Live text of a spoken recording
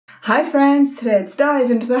Hi friends, today let's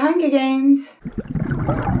dive into the Hunger Games.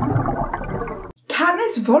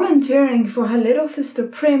 Katniss volunteering for her little sister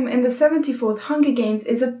Prim in the 74th Hunger Games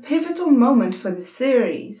is a pivotal moment for the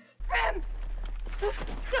series. Prim!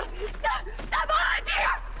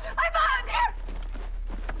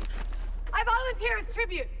 I volunteer as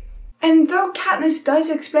tribute! And though Katniss does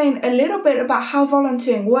explain a little bit about how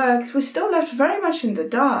volunteering works, we're still left very much in the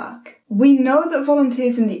dark. We know that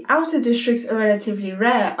volunteers in the outer districts are relatively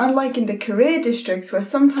rare, unlike in the career districts where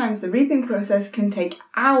sometimes the reaping process can take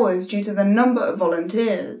hours due to the number of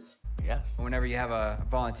volunteers. Yes. Whenever you have a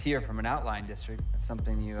volunteer from an outlying district, that's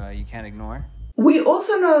something you can't ignore. We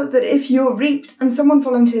also know that if you're reaped and someone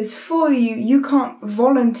volunteers for you, you can't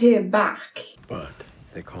volunteer back. But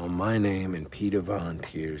they call my name and Peter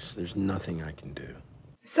volunteers. There's nothing I can do.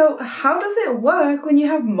 So how does it work when you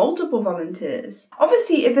have multiple volunteers?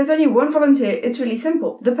 Obviously, if there's only one volunteer, it's really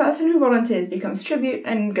simple. The person who volunteers becomes tribute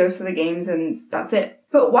and goes to the games and that's it.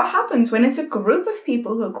 But what happens when it's a group of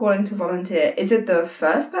people who are calling to volunteer? Is it the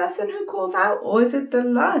first person who calls out or is it the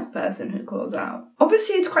last person who calls out?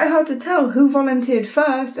 Obviously, it's quite hard to tell who volunteered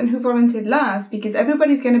first and who volunteered last because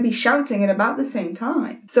everybody's going to be shouting at about the same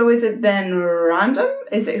time. So is it then random?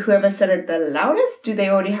 Is it whoever said it the loudest? Do they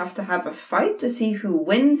already have to have a fight to see who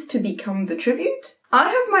wins to become the tribute? I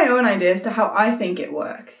have my own idea as to how I think it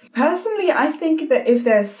works. Personally, I think that if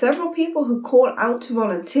there are several people who call out to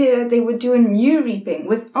volunteer, they would do a new reaping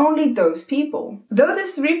with only those people. Though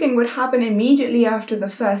this reaping would happen immediately after the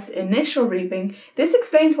first initial reaping, this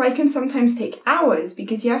explains why it can sometimes take hours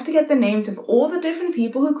because you have to get the names of all the different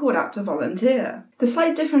people who called out to volunteer. The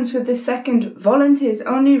slight difference with this second volunteers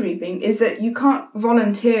only reaping is that you can't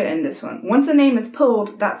volunteer in this one. Once a name is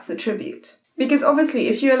pulled, that's the tribute. Because obviously,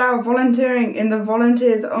 if you allow volunteering in the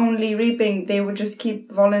volunteers-only reaping, they would just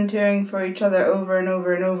keep volunteering for each other over and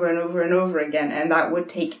over and over and over and over again, and that would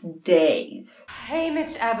take days. Hey,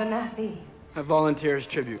 Mitch Abernathy. I volunteer as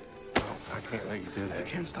tribute. No, I can't let you do that. You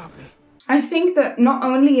can't stop me. I think that not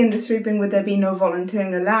only in this reaping would there be no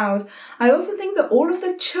volunteering allowed, I also think that all of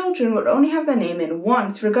the children would only have their name in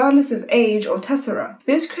once, regardless of age or tessera.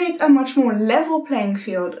 This creates a much more level playing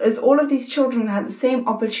field, as all of these children had the same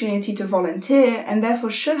opportunity to volunteer, and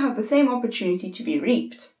therefore should have the same opportunity to be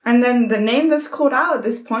reaped. And then the name that's called out at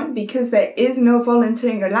this point, because there is no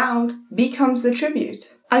volunteering allowed, becomes the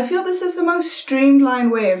tribute. I feel this is the most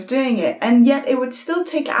streamlined way of doing it, and yet it would still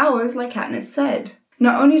take hours like Katniss said.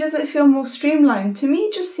 Not only does it feel more streamlined, to me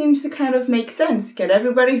it just seems to kind of make sense. Get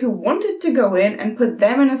everybody who wanted to go in and put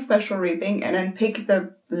them in a special reaping and then pick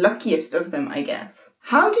the luckiest of them, I guess.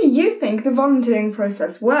 How do you think the volunteering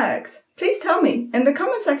process works? Please tell me in the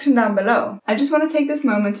comment section down below. I just want to take this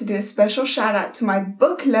moment to do a special shout out to my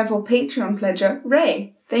book level Patreon pledger,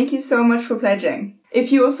 Ray. Thank you so much for pledging.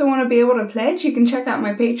 If you also want to be able to pledge, you can check out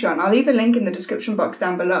my Patreon. I'll leave a link in the description box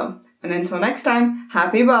down below. And until next time,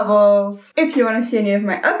 happy bubbles! If you want to see any of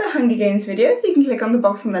my other Hunger Games videos, you can click on the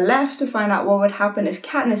box on the left to find out what would happen if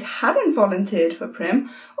Katniss hadn't volunteered for Prim,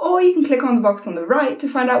 or you can click on the box on the right to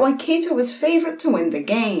find out why Cato was favourite to win the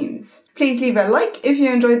games. Please leave a like if you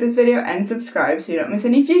enjoyed this video and subscribe so you don't miss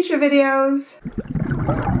any future videos!